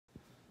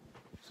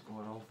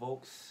going on,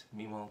 folks?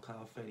 Mimo and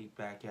Cloud Fetty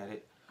back at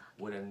it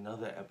with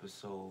another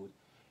episode,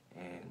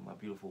 and my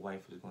beautiful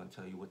wife is going to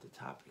tell you what the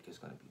topic is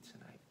going to be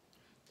tonight.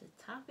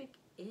 The topic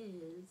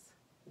is,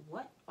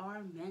 what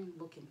are men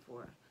looking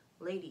for?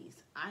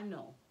 Ladies, I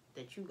know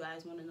that you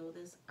guys want to know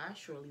this. I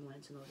surely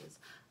wanted to know this.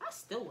 I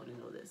still want to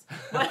know this.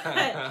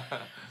 But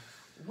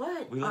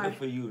what We looking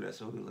for you.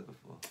 That's what we're looking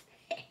for.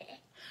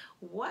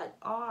 what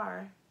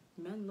are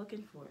men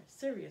looking for?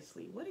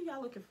 Seriously, what are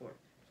y'all looking for?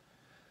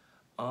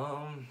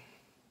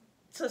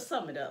 To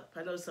sum it up,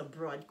 I know it's a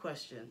broad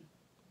question.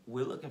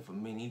 We're looking for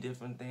many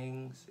different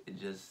things. It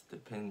just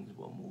depends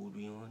what mood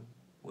we on,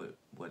 what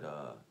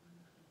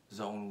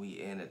zone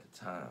we in at the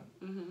time,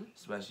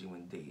 especially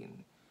when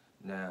dating.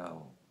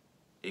 Now,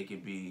 it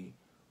could be,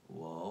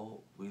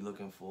 well, we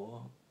looking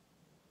for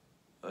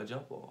a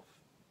jump off.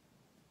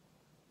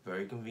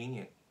 Very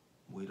convenient.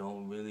 We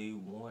don't really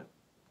want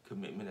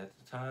commitment at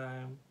the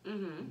time.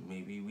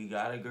 Maybe we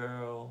got a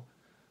girl,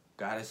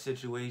 got a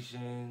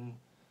situation,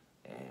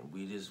 and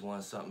we just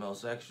want something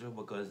else extra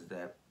because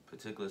that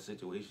particular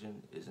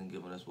situation isn't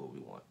giving us what we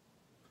want.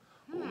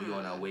 Or we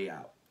on our way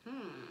out.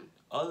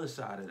 Other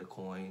side of the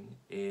coin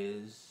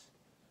is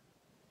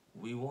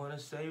we want a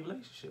steady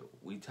relationship.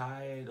 We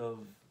tired of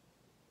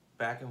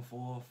back and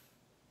forth,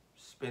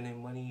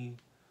 spending money,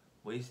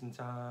 wasting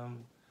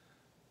time,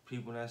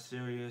 people not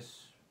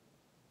serious,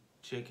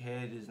 chick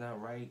head is not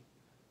right.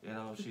 You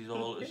know, she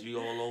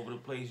all over the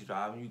place,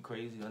 driving you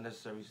crazy,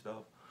 unnecessary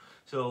stuff.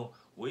 So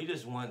we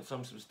just want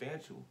something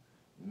substantial.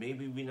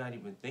 Maybe we're not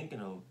even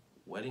thinking of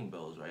wedding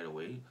bells right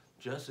away.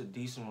 Just a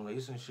decent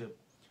relationship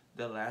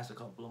that lasts a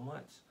couple of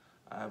months.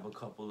 I have a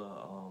couple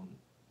of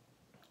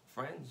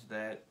friends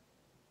that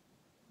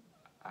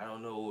I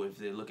don't know if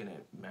they're looking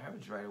at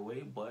marriage right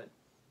away, but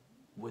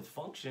with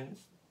functions,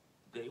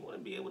 they want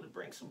to be able to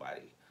bring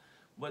somebody.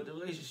 But the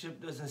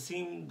relationship doesn't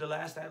seem to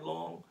last that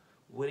long,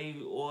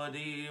 or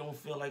they don't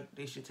feel like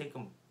they should take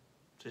them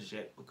just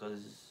yet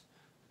because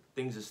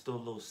things are still a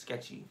little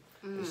sketchy.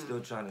 They're still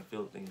trying to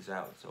feel things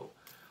out. So,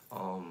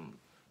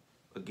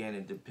 again,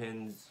 it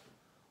depends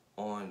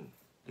on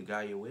the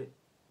guy you're with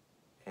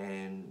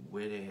and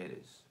where their head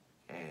is.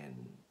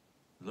 And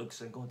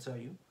looks ain't gonna tell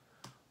you.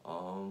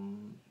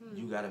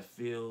 You gotta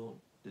feel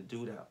the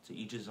dude out, to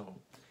each his own.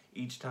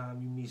 Each time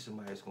you meet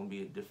somebody, it's gonna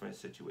be a different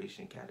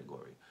situation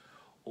category.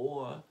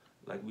 Or,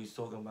 like we was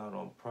talking about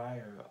on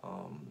prior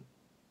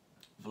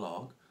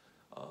vlog,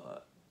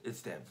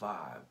 it's that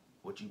vibe,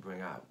 what you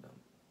bring out of them.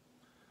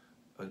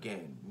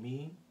 Again,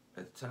 me,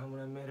 at the time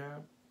when I met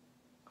her,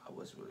 I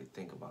wasn't really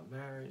thinking about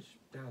marriage,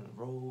 down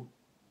the road.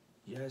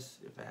 Yes,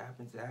 if it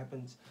happens, it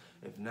happens.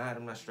 If not,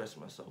 I'm not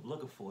stressing myself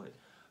looking for it.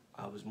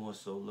 I was more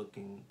so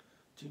looking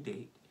to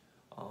date.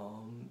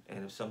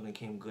 And if something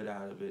came good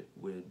out of it,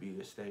 would it be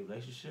a steady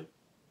relationship?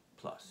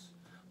 Plus.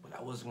 But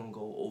I wasn't going to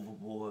go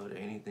overboard or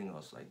anything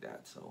else like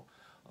that. So,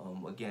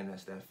 again,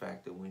 that's that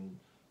factor when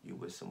you're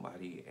with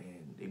somebody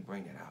and they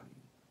bring it out of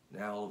you.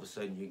 Now, all of a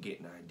sudden, you're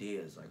getting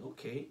ideas like,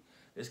 okay,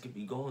 this could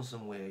be going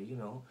somewhere, you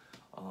know.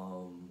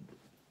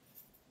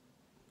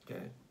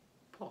 Okay.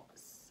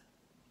 Pause.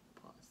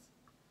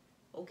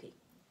 Okay.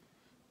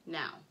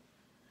 Now,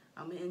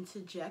 I'm going to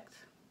interject,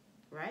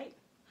 right?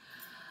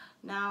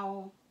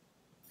 Now,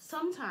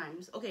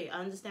 sometimes, okay, I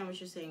understand what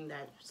you're saying,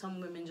 that some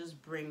women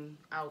just bring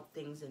out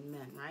things in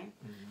men, right?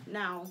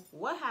 Now,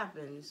 what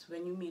happens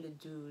when you meet a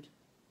dude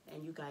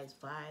and you guys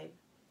vibe,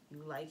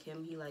 you like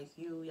him, he like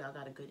you, y'all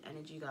got a good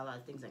energy, got a lot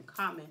of things in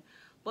common,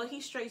 but he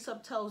straight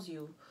up tells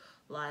you,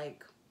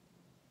 like,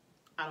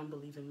 I don't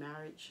believe in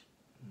marriage.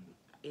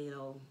 You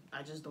know,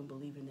 I just don't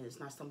believe in it. It's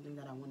not something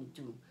that I want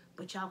to do.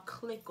 But y'all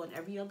click on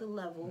every other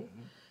level.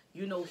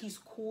 You know, he's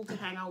cool to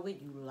hang out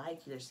with. You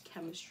like, there's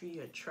chemistry,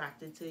 you're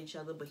attracted to each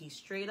other, but he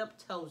straight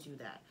up tells you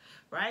that,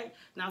 right?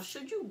 Now,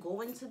 should you go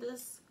into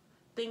this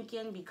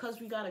thinking because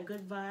we got a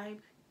good vibe,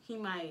 he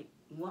might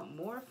want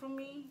more from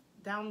me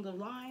down the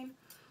line?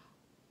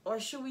 Or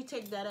should we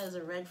take that as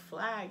a red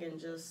flag and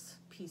just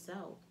peace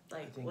out?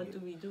 Like, what do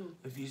we do?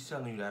 If he's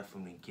telling you that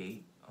from the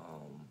gate,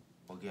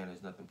 again,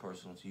 it's nothing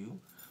personal to you,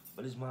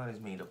 but his mind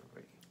is made up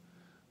already.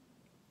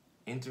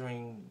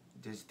 Entering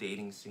this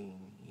dating scene,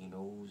 he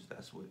knows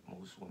that's what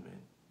most women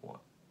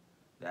want.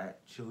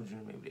 That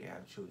children, maybe they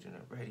have children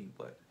already,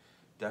 but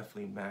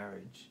definitely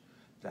marriage,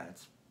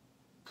 that's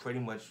pretty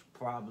much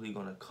probably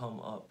going to come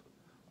up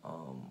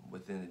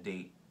within the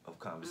date of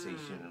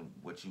conversation and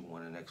what you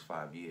want in the next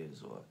 5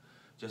 years, or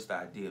just the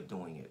idea of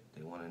doing it.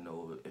 They want to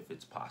know if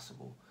it's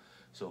possible.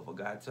 So if a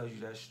guy tells you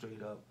that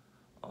straight up,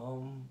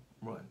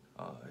 run.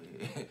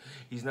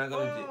 He's not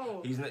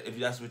gonna. He's not. If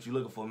that's what you're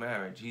looking for,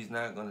 marriage. He's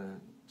not gonna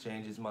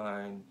change his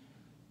mind.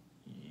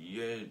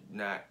 You're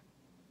not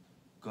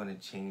gonna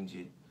change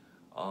it.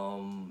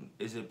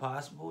 Is it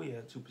possible?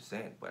 Yeah,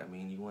 2%. But I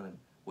mean, you want to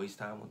waste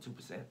time on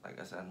 2%? Like,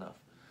 that's not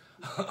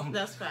enough.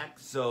 That's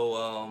facts.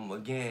 So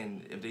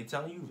again, if they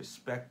tell you,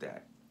 respect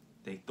that.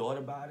 They thought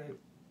about it.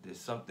 There's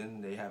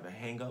something, they have a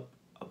hang up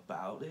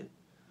about it,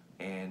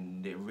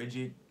 and they're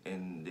rigid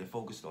and they're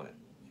focused on it.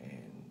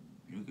 And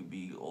you could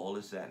be all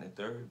this, that, and the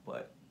third,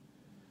 but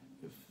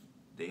if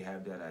they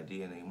have that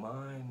idea in their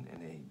mind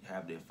and they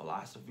have their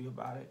philosophy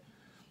about it,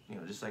 you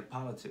know, just like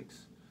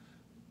politics.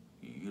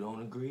 You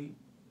don't agree,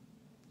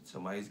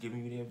 somebody's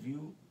giving you their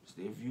view, it's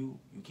their view,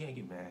 you can't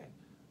get mad.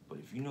 But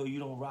if you know you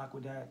don't rock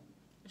with that,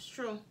 it's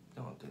true.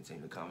 Don't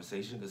continue the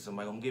conversation because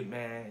somebody gonna get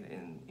mad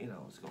and, you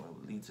know, it's gonna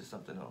lead to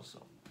something else.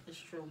 So. It's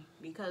true,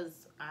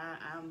 because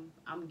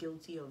I'm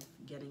guilty of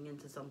getting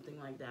into something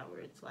like that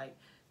where it's like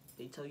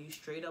they tell you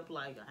straight up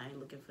like I ain't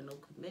looking for no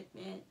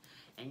commitment,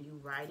 and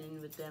you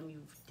riding with them,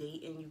 you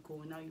dating, you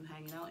going out, you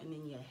hanging out, and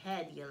in your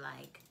head you're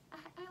like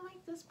I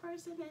like this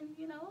person and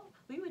you know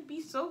we would be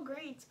so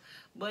great,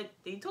 but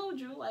they told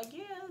you like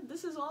yeah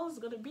this is all it's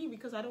gonna be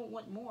because I don't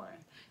want more,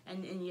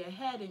 and in your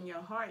head in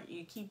your heart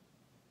you keep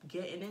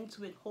getting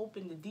into it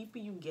hoping the deeper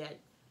you get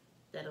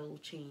that it'll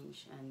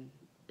change, and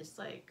it's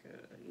like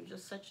you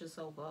just set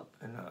yourself up.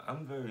 And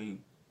I'm very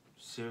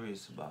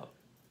serious about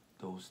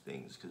those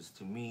things because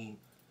to me,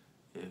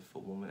 if a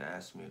woman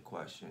asks me a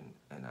question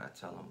and I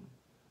tell them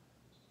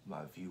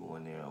my view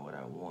on there or what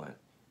I want,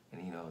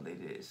 and you know they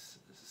just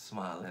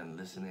smiling,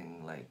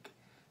 listening like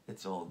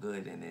it's all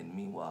good, and then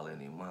meanwhile in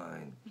their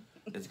mind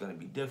it's gonna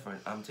be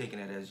different. I'm taking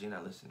that as you're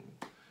not listening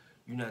to me.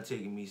 You're not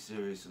taking me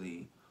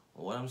seriously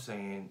on what I'm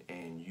saying,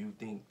 and you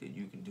think that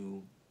you can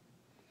do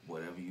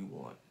whatever you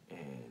want,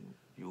 and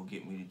you'll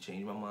get me to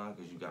change my mind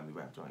because you got me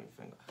wrapped around your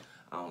finger.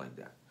 I don't like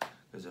that.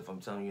 Because if I'm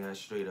telling you that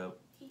straight up,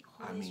 he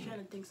always trying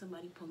to think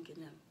somebody punking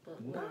him.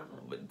 But no,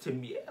 but to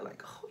me, yeah,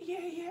 like, oh,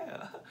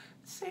 yeah,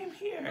 same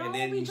here. No, and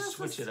then you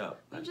switch it up.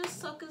 We just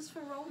suckers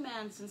for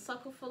romance and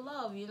sucker for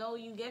love. You know,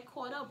 you get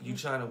caught up. You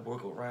trying to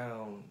work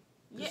around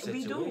the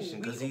We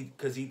situation. do.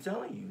 Because he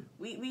telling you.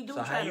 We do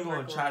so try to work around. So how you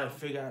going to try to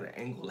figure out an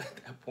angle at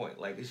that point?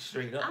 Like, it's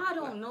straight up. I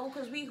don't know,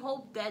 because we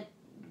hope that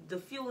the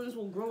feelings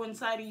will grow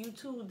inside of you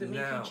too to make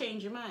you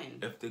change your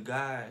mind. If the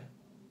guy,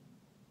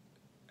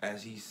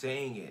 as he's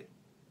saying it,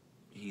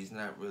 he's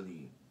not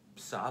really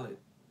solid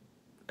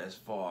as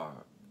far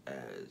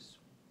as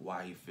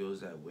why he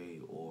feels that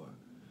way, or,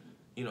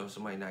 you know,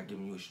 somebody not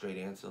giving you a straight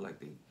answer, like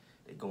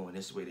they going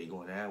this way, they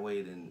going that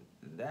way, then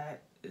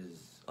that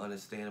is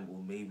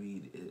understandable.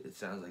 Maybe it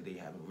sounds like they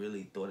haven't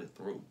really thought it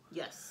through.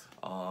 Yes.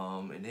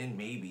 And then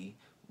maybe,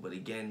 but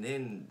again,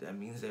 then that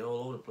means they're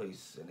all over the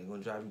place and they're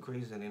gonna drive you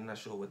crazy and they're not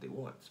sure what they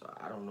want. So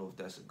I don't know if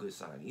that's a good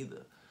sign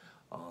either.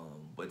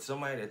 But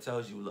somebody that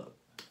tells you, look,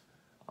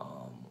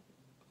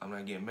 I'm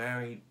not getting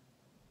married.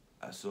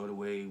 I saw the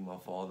way my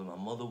father and my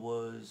mother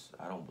was.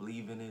 I don't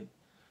believe in it.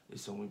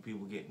 There's so many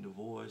people getting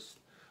divorced.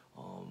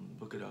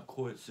 Look at our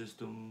court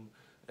system.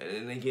 And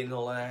then they getting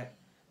all that.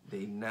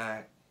 They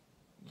not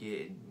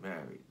getting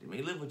married. They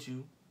may live with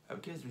you,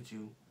 have kids with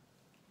you,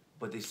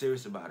 but they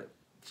serious about it.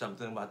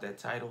 Something about that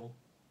title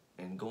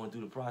and going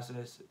through the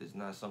process is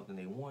not something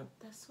they want.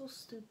 That's so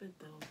stupid,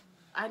 though.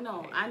 I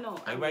know.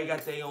 Everybody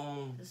got their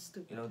own,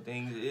 you know,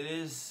 things. It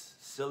is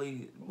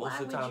silly. Most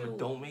of the time, it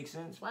don't make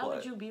sense. Why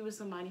would you be with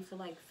somebody for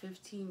like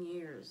 15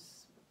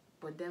 years,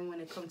 but then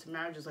when it comes to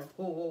marriage, it's like,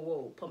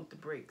 whoa, pump the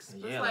brakes.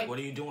 Yeah, like, what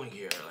are you doing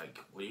here? Like,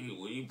 what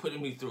are you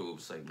putting me through?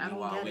 It's like,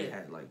 meanwhile, we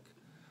had like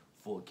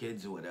 4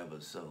 kids or whatever.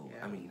 So,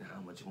 yeah. I mean,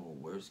 how much more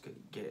worse could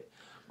it get?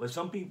 But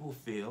some people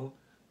feel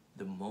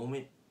the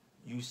moment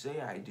you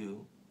say I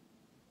do,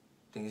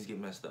 things get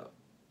messed up.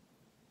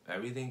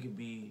 Everything could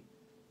be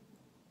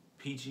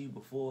peachy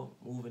before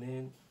moving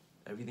in,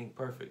 everything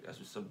perfect. That's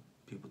what some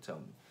people tell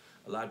me.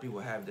 A lot of people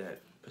have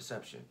that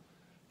perception.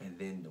 And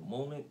then the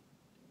moment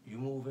you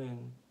move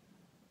in,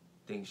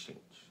 things change.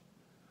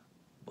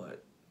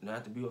 But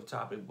not to be off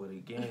topic, but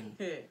again,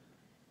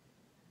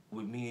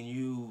 with me and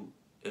you,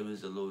 it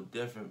was a little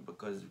different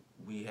because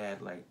we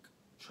had like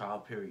trial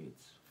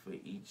periods for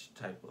each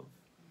type of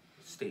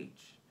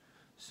stage.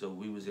 So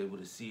we was able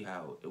to see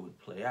how it would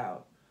play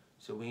out.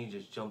 So we didn't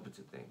just jump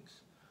into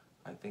things.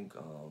 I think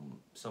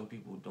some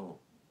people don't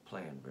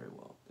plan very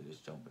well. They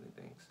just jump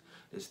into things.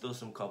 There's still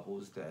some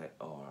couples that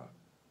are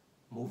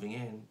moving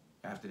in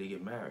after they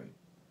get married.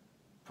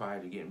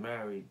 Prior to getting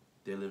married,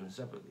 they're living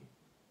separately.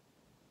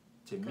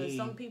 To me, because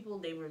some people,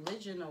 their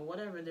religion or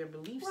whatever their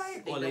beliefs,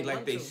 right? Or they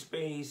like their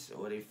space,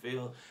 or they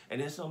feel. And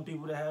there's some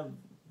people that have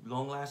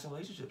long-lasting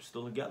relationships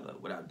still together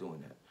without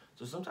doing that.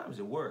 So sometimes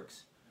it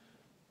works.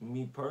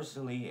 Me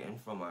personally,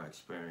 and from my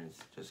experience,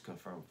 just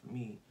confirmed for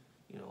me,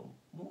 you know,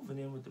 moving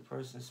in with the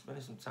person,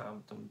 spending some time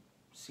with them,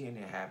 seeing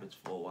their habits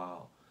for a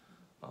while,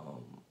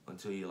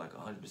 until you're like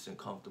 100%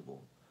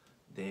 comfortable.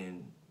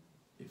 Then,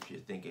 if you're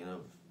thinking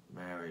of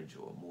marriage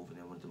or moving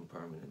in with them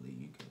permanently,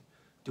 you can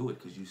do it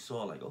because you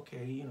saw like,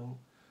 okay, you know,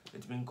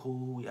 it's been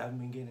cool. We haven't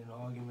been getting in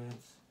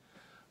arguments,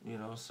 you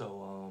know.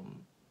 So,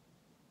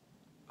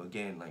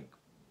 again, like,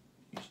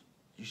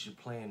 you should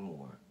plan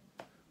more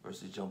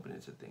versus jumping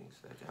into things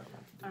that you have to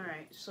do. All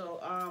right.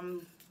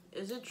 So,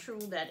 is it true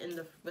that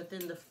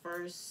within the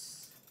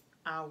first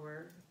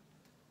hour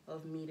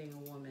of meeting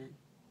a woman,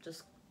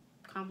 just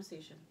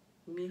conversation,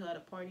 you meet her at a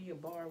party, a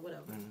bar,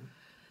 whatever,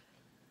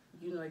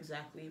 you know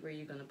exactly where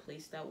you're gonna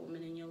place that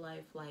woman in your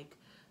life? Like,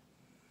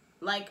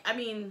 I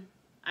mean,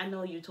 I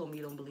know you told me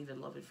you don't believe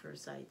in love at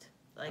first sight,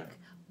 like, right.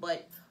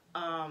 But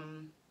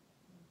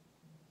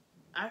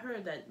I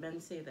heard that men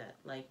say that,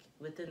 like,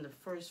 within the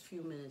first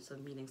few minutes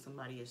of meeting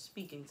somebody or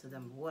speaking to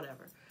them or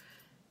whatever,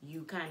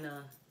 you kind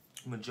of...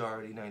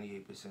 Majority,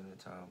 98% of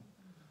the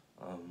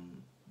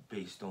time,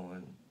 based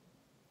on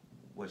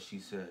what she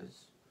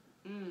says,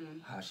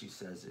 how she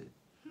says it.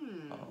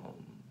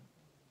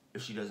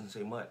 If she doesn't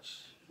say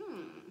much,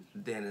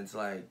 then it's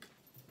like,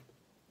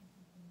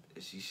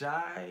 is she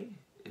shy?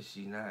 Is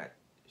she not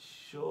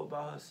sure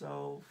about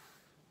herself?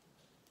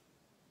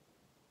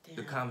 Damn.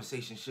 The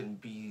conversation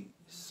shouldn't be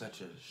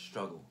such a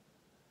struggle.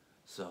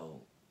 So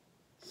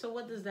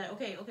what does that...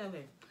 Okay.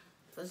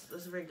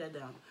 Let's break that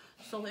down.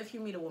 So if you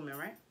meet a woman,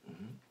 right?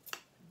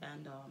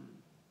 And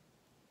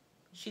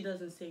she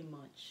doesn't say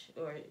much,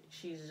 or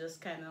she's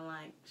just kind of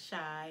like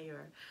shy,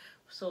 or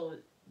so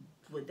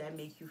would that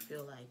make you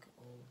feel like,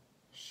 oh,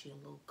 is she a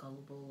little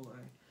gullible, or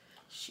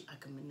I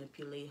can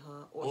manipulate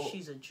her, or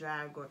she's a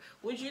drag, or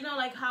would you know,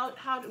 like,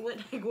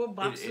 what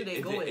box do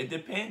they go in? It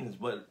depends,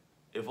 but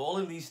if all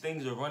of these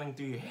things are running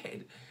through your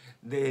head,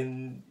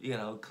 then, you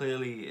know,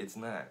 clearly it's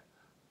not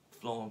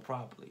flowing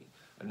properly.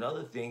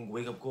 Another thing,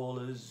 wake-up call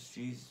is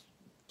she's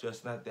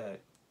just not that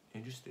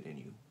interested in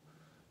you.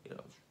 You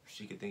know,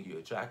 she could think you're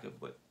attractive,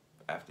 but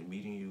after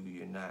meeting you,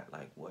 you're not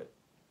like what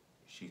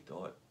she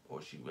thought,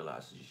 or she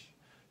realizes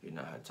you're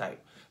not her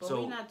type. But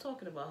so, we're not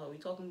talking about her. We're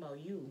talking about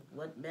you,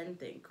 what men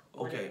think.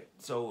 Okay,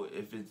 so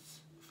if it's,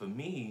 for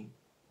me,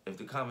 if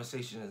the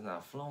conversation is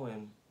not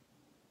flowing,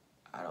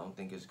 I don't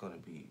think it's going to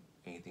be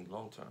anything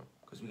long-term,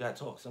 because we got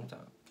to talk sometime.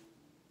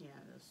 Yeah,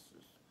 that's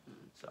just...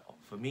 So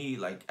for me,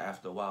 like,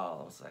 after a while,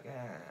 I was like,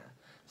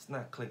 it's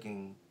not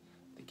clicking.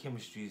 The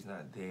chemistry's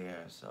not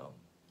there, so.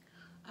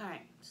 All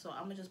right, so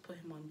I'm going to just put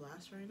him on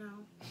blast right now.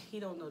 He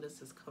don't know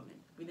this is coming.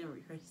 We didn't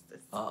rehearse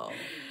this. Uh-oh.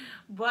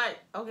 But,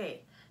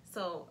 okay,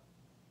 so,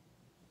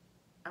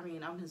 I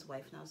mean, I'm his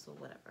wife now, so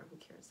whatever, who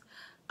cares?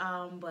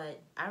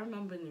 But I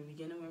remember in the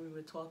beginning when we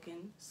were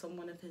talking,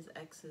 one of his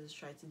exes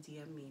tried to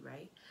DM me,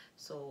 right?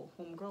 So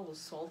homegirl was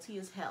salty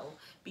as hell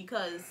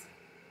because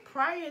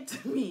prior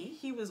to me,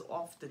 he was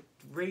off the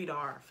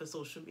radar for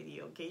social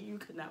media, okay? You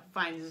could not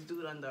find this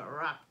dude under a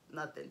rock,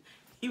 nothing.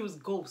 He was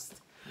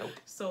ghost. Nope.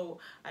 So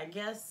I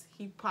guess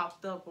he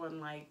popped up on,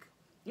 like,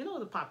 you know,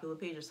 the popular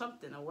page or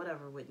something or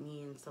whatever with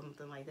me and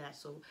something like that.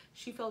 So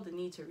she felt the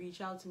need to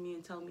reach out to me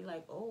and tell me,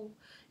 like, oh,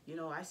 you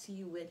know, I see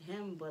you with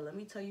him, but let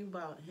me tell you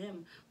about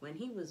him. When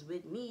he was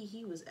with me,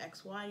 he was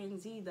X, Y, and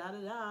Z,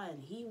 da-da-da,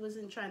 and he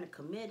wasn't trying to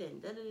commit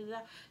and da-da-da-da.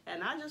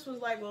 And I just was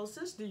like, well,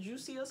 sis, did you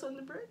see us on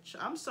the bridge?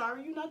 I'm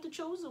sorry, you're not the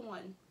chosen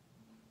one.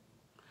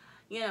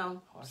 You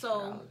know,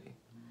 so,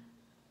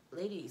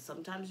 ladies,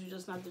 sometimes you're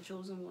just not the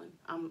chosen one.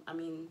 I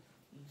mean,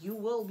 you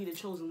will be the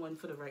chosen one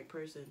for the right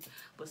person,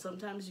 but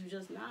sometimes you're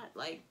just not.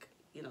 Like,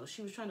 you know,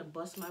 she was trying to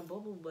bust my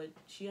bubble, but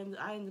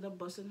I ended up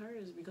busting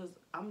hers because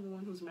I'm the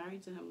one who's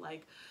married to him.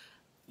 Like,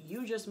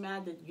 you just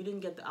mad that you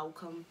didn't get the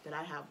outcome that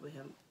I have with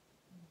him,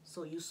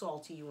 so you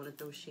salty, you want to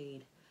throw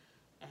shade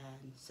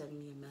and send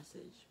me a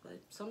message. But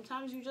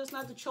sometimes you're just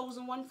not the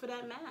chosen one for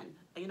that man.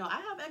 You know,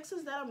 I have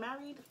exes that are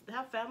married,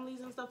 have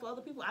families and stuff with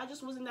other people. I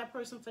just wasn't that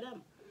person for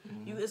them.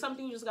 It's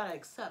something you just gotta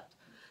accept.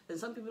 And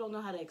some people don't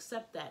know how to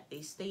accept that.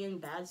 They stay in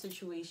bad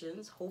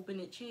situations hoping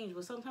it changes.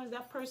 But sometimes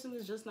that person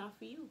is just not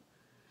for you.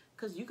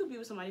 Because you could be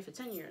with somebody for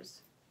 10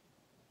 years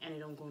and it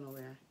don't go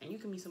nowhere. And you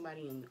can meet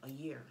somebody in a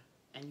year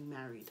and you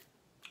married.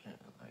 Yeah,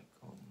 like,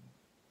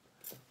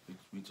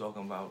 we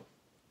talking about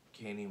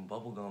candy and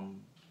bubblegum.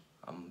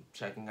 I'm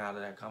checking out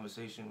of that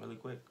conversation really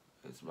quick.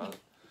 It's about...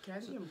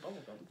 Candy and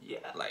bubblegum? Yeah,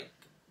 like,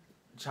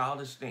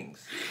 childish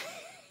things.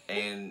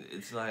 And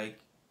it's like,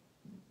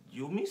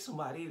 you'll meet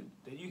somebody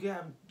that you can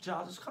have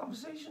childish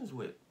conversations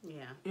with.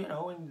 Yeah. You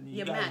know, and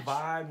you guys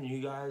vibe and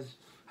you guys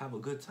have a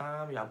good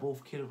time. Y'all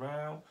both kid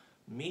around.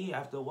 Me,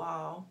 after a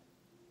while,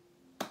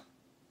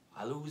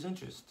 I lose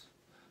interest.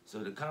 So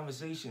the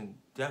conversation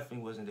definitely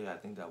wasn't there. I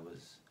think that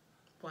was...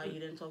 Why you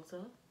didn't talk to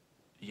her?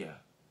 Yeah.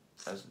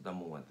 That's the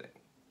number one thing.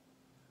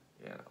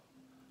 You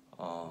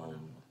know.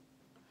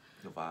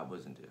 The vibe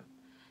wasn't there.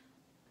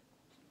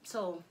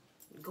 So,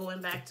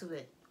 going back to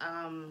it,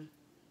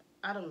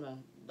 I don't know.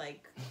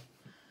 Like,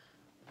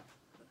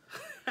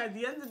 at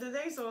the end of the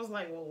day, so I was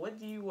like, well, what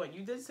do you want?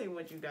 You did say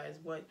what you guys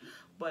want,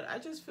 but I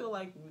just feel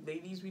like,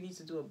 ladies, we need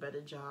to do a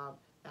better job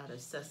at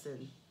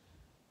assessing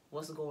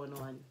what's going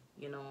on,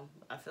 you know?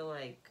 I feel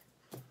like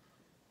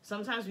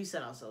sometimes we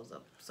set ourselves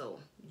up. So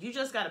you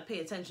just got to pay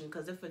attention,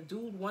 because if a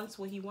dude wants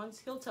what he wants,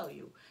 he'll tell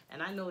you.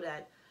 And I know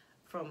that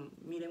from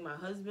meeting my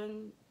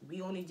husband,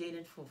 we only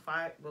dated for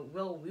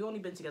we only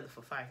been together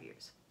for 5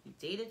 years. We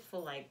dated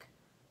for like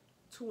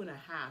 2.5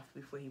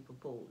 before he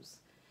proposed.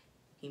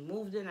 He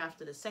moved in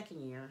after the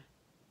second year,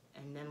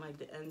 and then like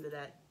the end of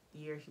that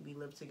year, we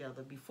lived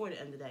together. Before the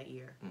end of that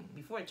year,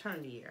 before it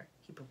turned a year,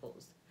 he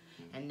proposed.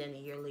 And then a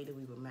year later,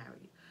 we were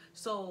married.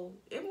 So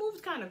it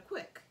moved kind of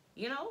quick,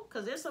 you know,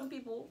 because there's some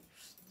people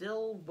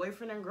still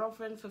boyfriend and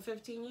girlfriend for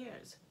 15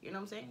 years. You know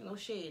what I'm saying? No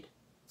shade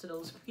to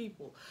those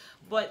people.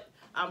 But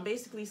I'm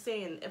basically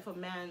saying, if a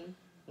man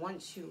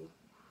wants you,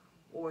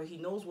 or he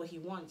knows what he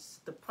wants,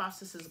 the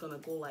process is going to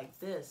go like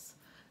this.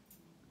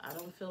 I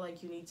don't feel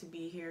like you need to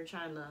be here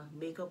trying to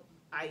make up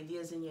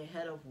ideas in your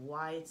head of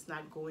why it's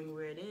not going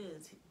where it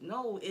is.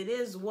 No, it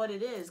is what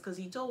it is because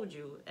he told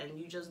you, and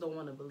you just don't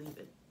want to believe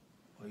it.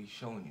 Well, he's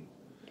showing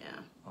you.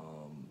 Yeah.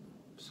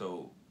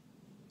 So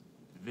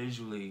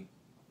visually,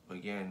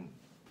 again,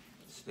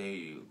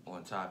 stay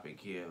on topic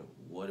here.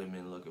 What are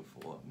men looking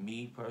for?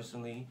 Me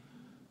personally,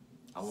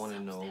 I want to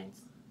know.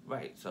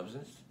 Right,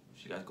 substance.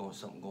 She got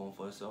something going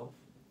for herself.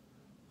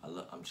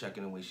 I'm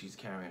checking the way she's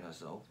carrying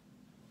herself.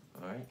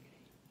 All right.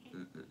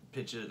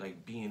 Picture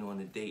like being on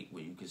a date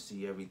where you can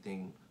see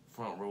everything,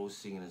 front row,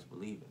 seeing is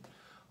believing.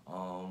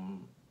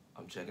 I'm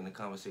checking the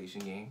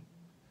conversation game.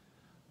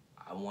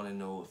 I want to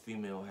know if a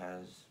female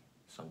has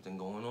something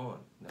going on,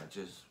 not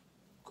just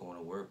going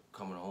to work,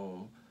 coming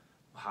home,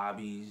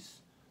 hobbies,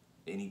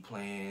 any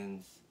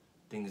plans,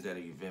 things that are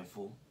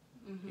eventful,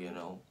 you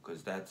know,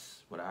 because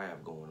that's what I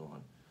have going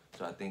on.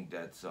 So I think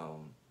that's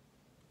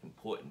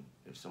important.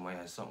 If somebody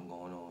has something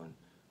going on,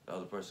 the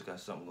other person got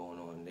something going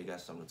on, they got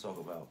something to talk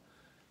about,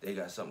 they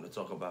got something to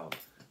talk about.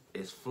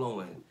 It's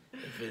flowing.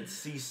 If it's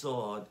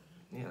seesawed,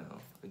 you know,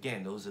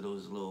 again, those are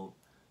those little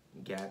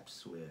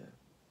gaps where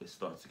it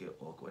starts to get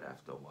awkward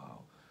after a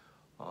while.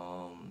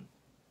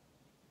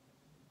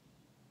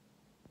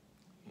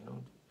 You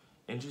know,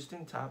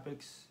 interesting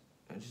topics,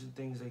 interesting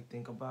things they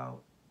think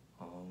about.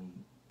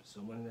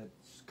 Someone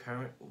that's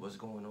current with what's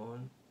going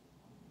on,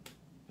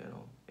 you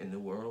know, in the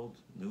world,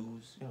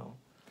 news, you know,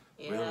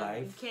 real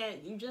life.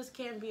 You just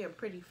can't be a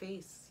pretty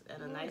face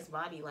and a nice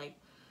body. Like,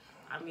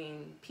 I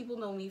mean, people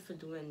know me for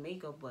doing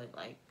makeup, but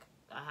like,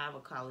 I have a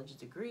college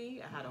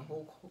degree. I had a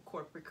whole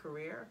corporate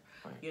career.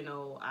 Right. You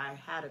know, I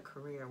had a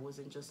career. It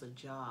wasn't just a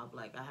job.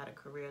 Like, I had a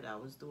career that I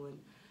was doing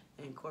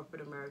in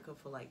corporate America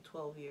for like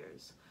 12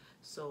 years.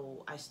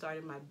 So I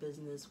started my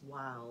business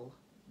while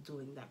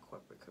doing that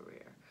corporate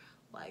career,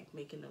 like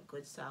making a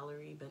good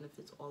salary,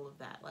 benefits, all of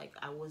that. Like,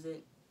 I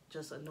wasn't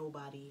just a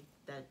nobody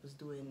that was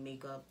doing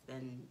makeup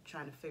and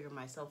trying to figure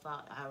myself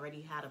out. I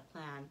already had a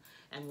plan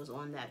and was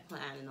on that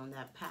plan and on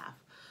that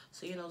path.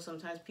 So, you know,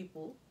 sometimes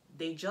people,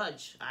 they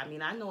judge. I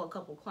mean, I know a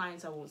couple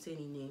clients, I won't say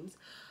any names,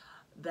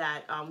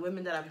 that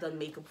women that I've done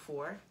makeup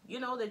for, you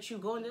know, that you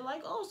go and they're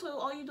like, oh, so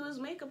all you do is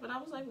makeup. And I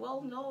was like,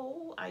 well,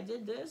 no, I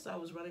did this. I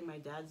was running my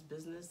dad's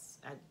business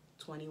at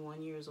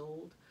 21 years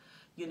old.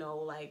 You know,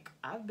 like,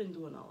 I've been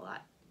doing a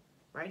lot.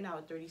 Right now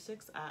at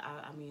 36,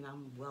 I mean,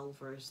 I'm well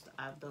versed.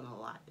 I've done a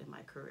lot in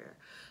my career.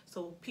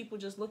 So people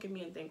just look at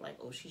me and think like,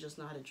 oh, she just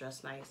know how to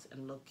dress nice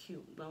and look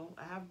cute. No,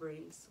 I have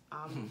brains.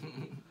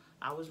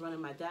 I was running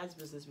my dad's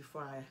business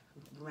before I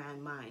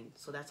ran mine.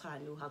 So that's how I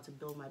knew how to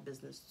build my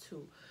business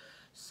too.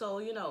 So,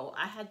 you know,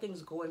 I had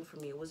things going for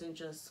me. It wasn't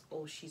just,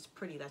 oh, she's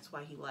pretty, that's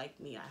why he liked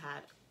me.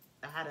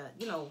 I had a,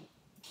 you know,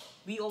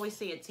 we always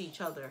say it to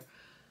each other.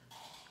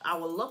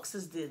 Our looks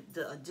is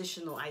the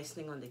additional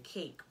icing on the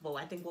cake. But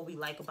I think what we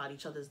like about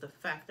each other is the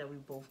fact that we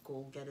both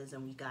go-getters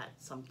and we got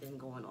something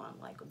going on,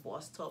 like a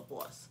boss to a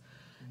boss.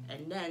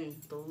 And then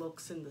the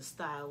looks and the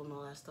style and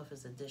all that stuff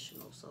is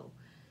additional. So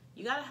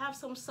you got to have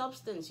some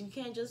substance. You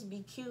can't just be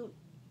cute,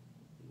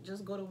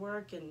 just go to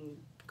work and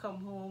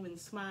come home and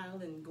smile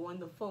and go on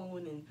the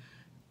phone and,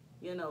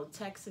 you know,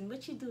 text and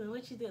what you doing,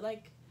 what you did.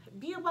 Like,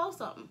 be about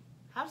something.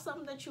 Have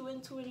something that you're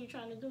into and you're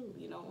trying to do,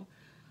 you know.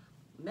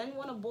 Men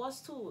want a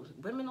boss too.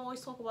 Women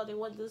always talk about they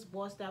want this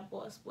boss, that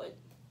boss, but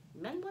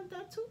men want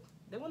that too.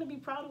 They want to be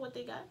proud of what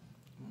they got.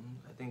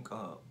 I think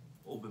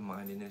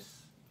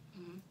open-mindedness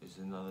is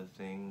another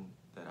thing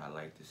that I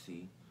like to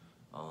see.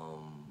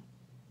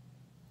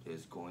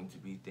 There's going to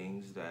be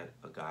things that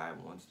a guy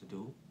wants to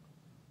do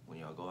when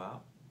y'all go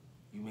out.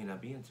 You may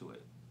not be into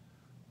it,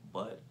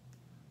 but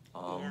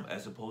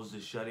as opposed to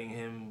shutting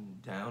him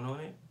down on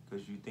it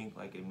because you think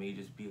like it may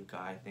just be a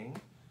guy thing,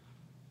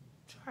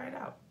 try it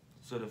out.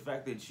 So the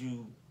fact that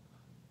you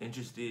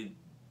interested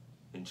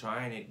in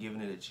trying it,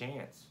 giving it a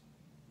chance,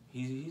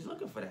 he's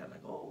looking for that. Like,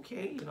 oh,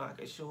 okay, you know, I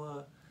can show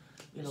her,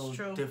 you know,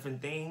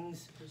 different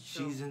things.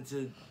 She's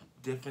into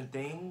different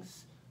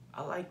things.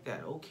 I like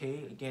that.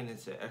 Okay, again,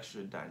 it's an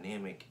extra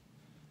dynamic,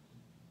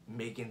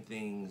 making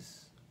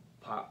things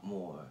pop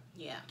more.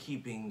 Yeah.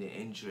 Keeping the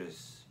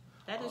interest.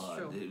 That is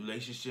true. The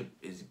relationship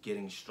is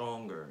getting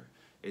stronger.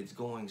 It's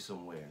going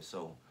somewhere.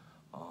 So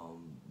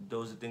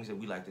those are things that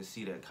we like to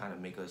see that kind of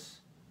make us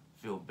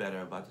feel better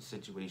about the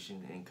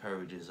situation and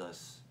encourages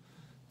us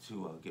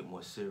to get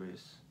more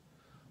serious.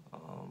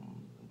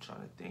 I'm trying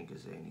to think,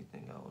 is there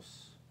anything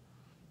else?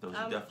 Those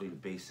are definitely the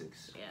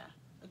basics. Yeah,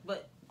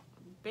 but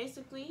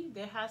basically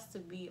there has to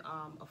be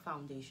a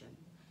foundation.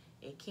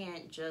 It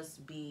can't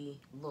just be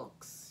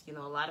looks. You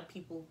know, a lot of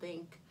people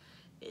think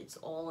it's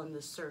all on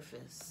the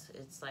surface.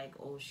 It's like,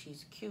 oh,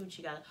 she's cute.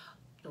 She got.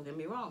 Don't get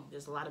me wrong.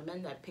 There's a lot of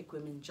men that pick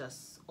women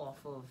just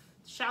off of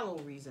shallow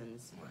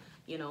reasons. Right.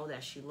 You know,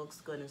 that she looks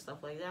good and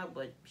stuff like that,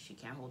 but she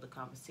can't hold a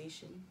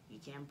conversation. You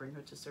can't bring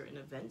her to certain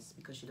events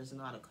because she doesn't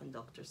know how to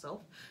conduct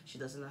herself. She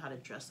doesn't know how to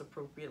dress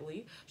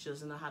appropriately. She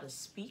doesn't know how to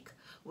speak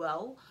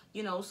well.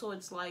 You know, so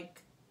it's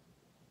like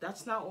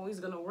that's not always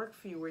gonna work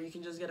for you. Where you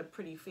can just get a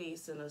pretty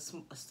face and a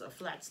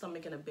flat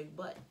stomach and a big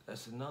butt.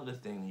 That's another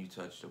thing you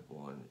touched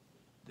upon,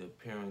 the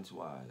appearance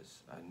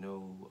wise. I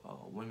know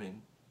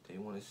women, they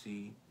want to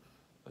see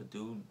a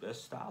dude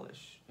that's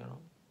stylish. You know,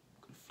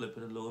 could flip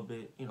it a little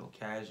bit. You know,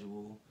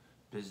 casual,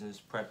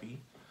 business preppy.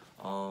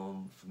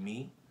 For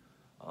me,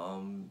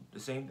 the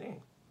same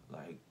thing.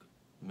 Like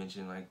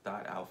mention like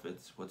thought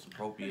outfits, what's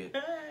appropriate.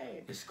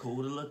 Hey. It's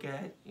cool to look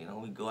at. You know,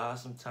 we go out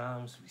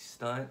sometimes, we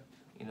stunt.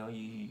 You know,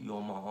 you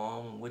on my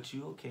arm, I'm with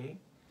you, okay.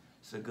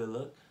 It's a good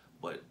look.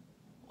 But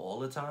all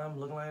the time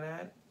looking like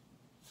that,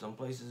 some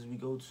places we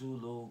go to a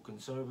little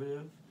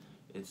conservative,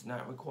 it's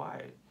not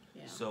required.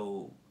 Yeah.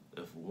 So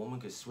if a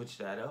woman could switch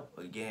that up,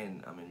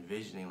 again, I'm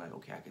envisioning like,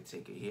 okay, I could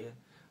take it here,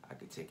 I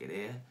could take it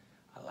there.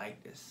 I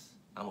like this.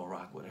 I'm gonna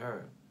rock with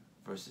her.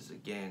 Versus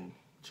again,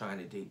 trying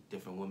to date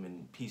different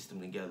women, piece them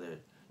together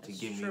to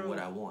give me what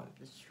I want.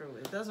 It's true.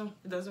 It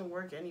doesn't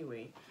work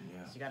anyway.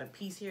 Yeah. So you got a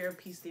piece here, a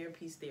piece there, a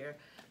piece there.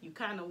 You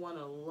kind of want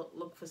to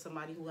look for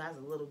somebody who has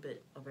a little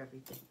bit of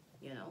everything,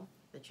 you know,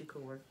 that you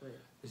could work with.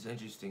 It's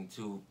interesting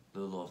too, a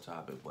little off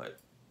topic, but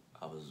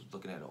I was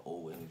looking at an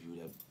old interview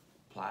that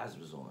Plies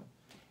was on,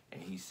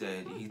 and he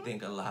said he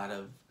think a lot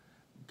of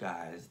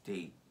guys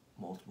date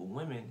multiple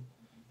women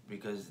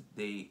because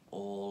they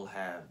all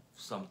have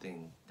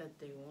something that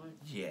they want.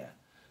 Yeah.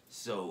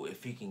 So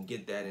if he can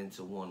get that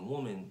into one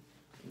woman,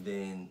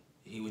 then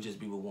he would just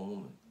be with one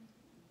woman.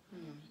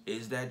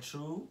 Is that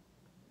true?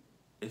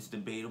 It's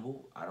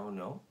debatable. I don't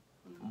know.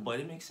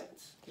 But it makes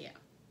sense. Yeah.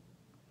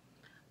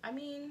 I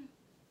mean,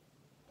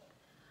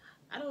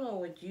 I don't know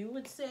what you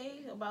would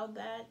say about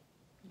that,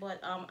 but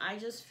I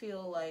just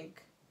feel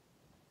like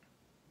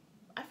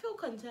I feel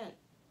content.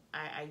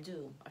 I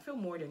do. I feel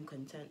more than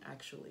content,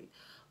 actually.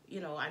 You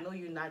know, I know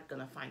you're not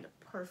going to find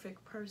a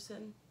perfect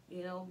person,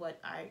 you know, but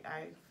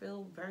I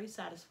feel very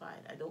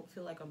satisfied. I don't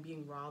feel like I'm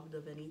being robbed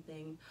of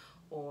anything,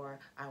 or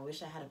I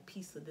wish I had a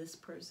piece of this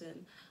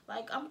person.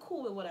 Like, I'm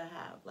cool with what I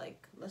have.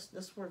 Like,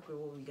 let's work with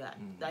what we got.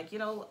 Like, you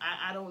know,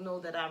 I don't know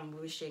that I'm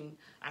wishing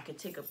I could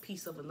take a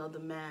piece of another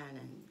man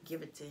and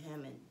give it to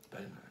him. And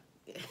Better not.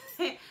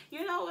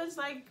 you know, it's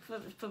like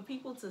for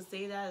people to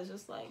say that, it's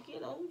just like,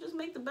 you know, just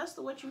make the best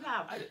of what you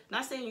have.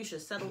 Not saying you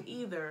should settle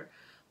either,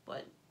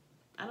 but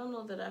I don't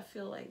know that I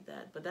feel like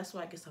that. But that's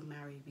why I guess I'm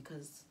married,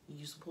 because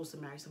you're supposed to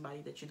marry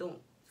somebody that you don't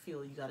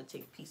feel you got to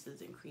take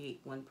pieces and create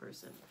one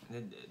person.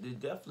 They're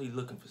definitely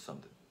looking for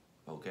something,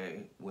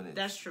 okay? When it's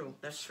that's true.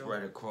 That's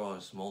spread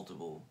across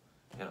multiple,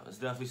 you know, it's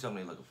definitely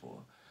something they're looking for.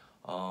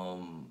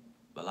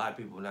 A lot of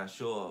people are not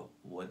sure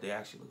what they're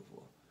actually looking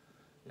for.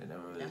 They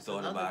never really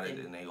thought about it,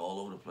 and they all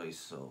over the place.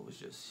 So it's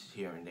just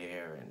here and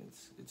there, and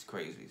it's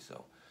crazy.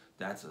 So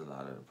that's a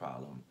lot of the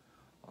problem.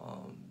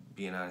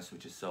 Being honest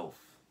with yourself.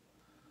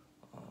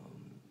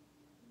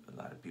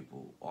 A lot of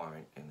people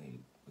aren't, and they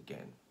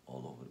again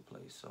all over the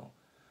place. So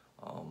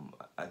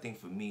I think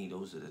for me,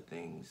 those are the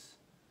things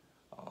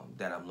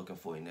that I'm looking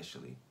for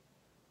initially.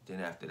 Then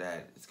after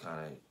that, it's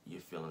kind of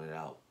you're feeling it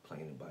out,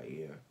 playing it by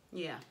ear.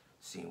 Yeah.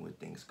 Seeing where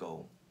things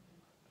go.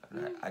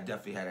 And I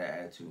definitely had that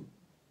attitude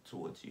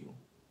towards you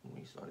when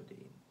we started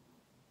dating.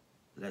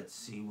 Let's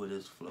see where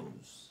this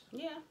flows.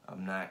 Yeah.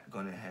 I'm not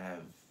gonna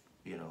have,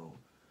 you know,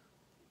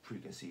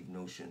 preconceived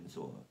notions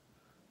or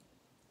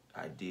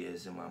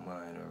ideas in my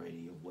mind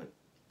already of what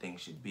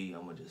things should be.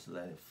 I'm gonna just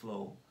let it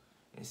flow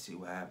and see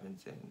what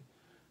happens. And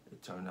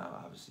it turned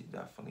out, obviously,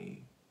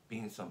 definitely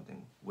being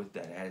something with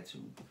that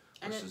attitude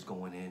versus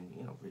going in,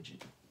 you know,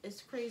 rigid.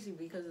 It's crazy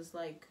because it's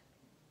like,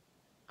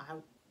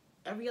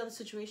 every other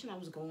situation I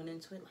was going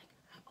into it like,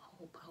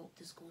 I hope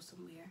this goes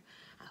somewhere.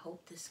 I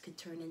hope this could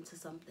turn into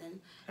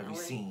something. Every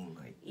scene,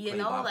 like, you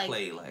know, like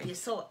you're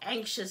so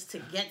anxious to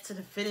get to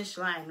the finish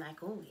line.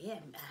 Like, oh yeah,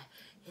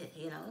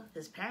 you know,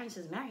 his parents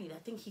is married. I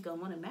think he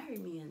gonna want to marry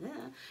me, and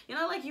then, you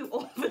know, like you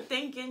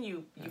overthinking,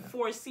 you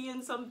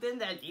foreseeing something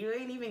that you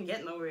ain't even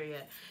getting nowhere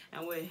yet.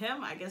 And with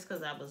him, I guess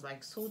because I was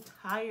like so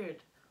tired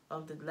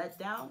of the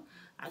letdown,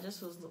 I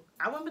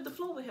went with the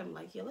flow with him.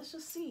 Like, yeah, let's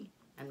just see.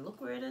 And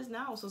look where it is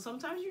now. So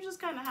sometimes you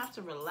just kind of have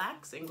to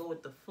relax and go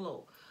with the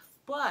flow.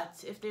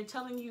 But if they're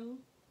telling you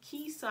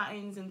key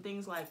signs and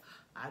things like,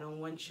 I don't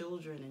want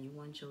children and you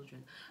want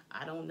children,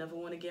 I don't never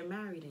want to get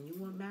married and you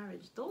want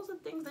marriage, those are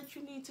things that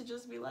you need to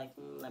just be like,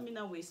 let me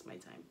not waste my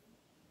time.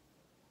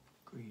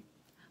 Agreed.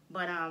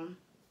 But I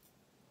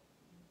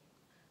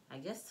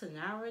guess to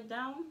narrow it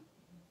down,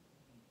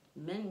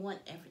 men want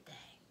everything.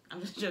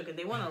 I'm just joking.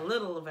 They want a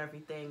little of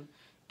everything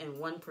in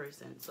one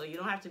person. So you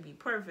don't have to be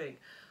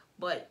perfect,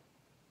 but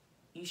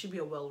you should be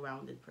a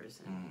well-rounded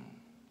person.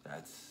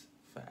 That's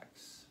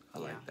facts. I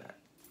like that.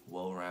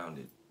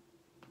 Well-rounded.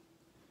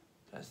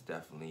 That's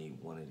definitely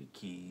one of the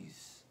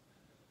keys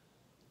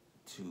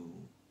to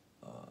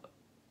a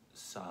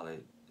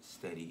solid,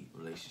 steady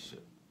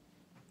relationship.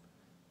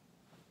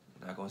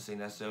 I'm not going to say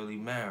necessarily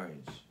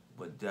marriage,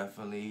 but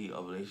definitely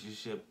a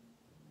relationship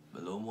a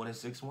little more than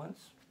 6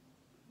 months.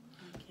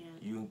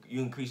 You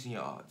increasing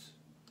your odds.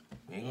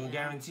 We ain't going to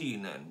guarantee you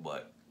nothing,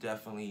 but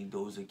definitely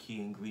those are key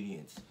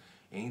ingredients.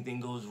 Anything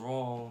goes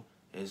wrong,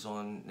 it's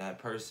on that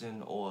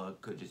person, or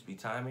it could just be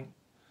timing.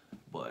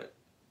 But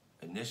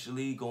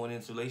initially, going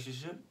into a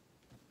relationship,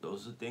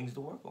 those are things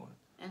to work on.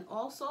 And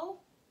also,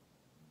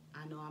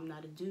 I know I'm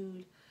not a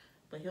dude,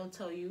 but he'll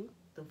tell you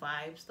the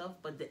vibe stuff,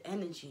 but the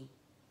energy.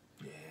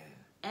 Yeah.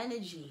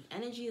 Energy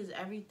is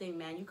everything,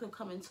 man. You could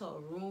come into a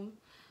room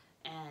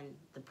and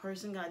the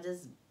person got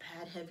this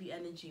bad heavy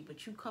energy,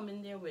 but you come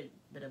in there with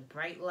a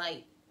bright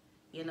light,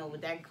 you know,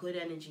 with that good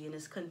energy, and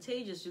it's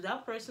contagious.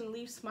 That person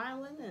leaves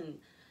smiling and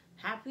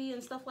happy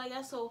and stuff like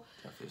that. So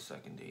after a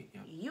second date,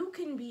 yeah. You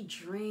can be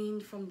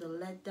drained from the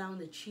letdown,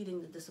 the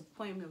cheating, the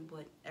disappointment,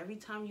 but every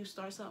time you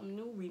start something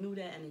new, renew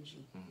that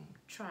energy.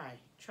 Try.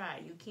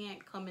 You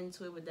can't come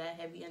into it with that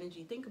heavy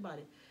energy. Think about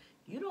it.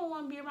 You don't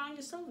want to be around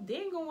yourself. They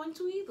ain't gonna want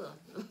to either.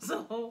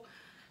 So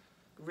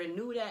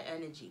renew that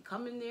energy.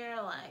 Come in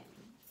there like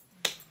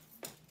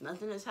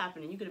nothing is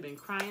happening. You could have been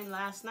crying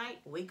last night.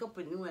 Wake up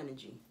with new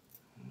energy.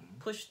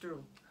 Push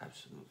through.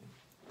 Absolutely.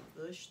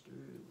 Push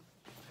through.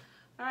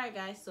 All right,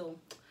 guys. So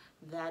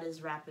that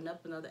is wrapping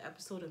up another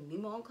episode of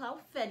Mimo and Cloud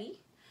Fetty.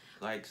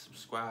 Like,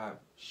 subscribe,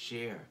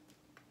 share,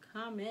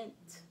 comment,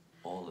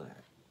 all of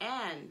that.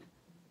 And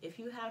if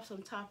you have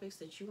some topics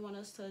that you want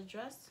us to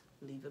address,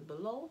 leave it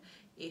below.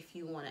 If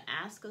you want to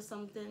ask us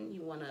something,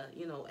 you want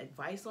to,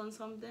 advice on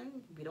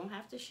something, we don't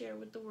have to share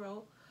with the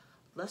world.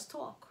 Let's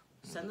talk.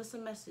 Send us a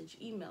message.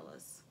 Email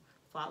us.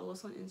 Follow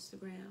us on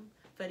Instagram.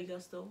 Fetty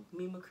Gusto,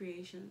 Mima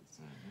Creations.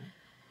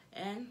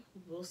 And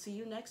we'll see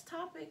you next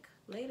topic.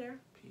 Later.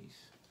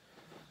 Peace.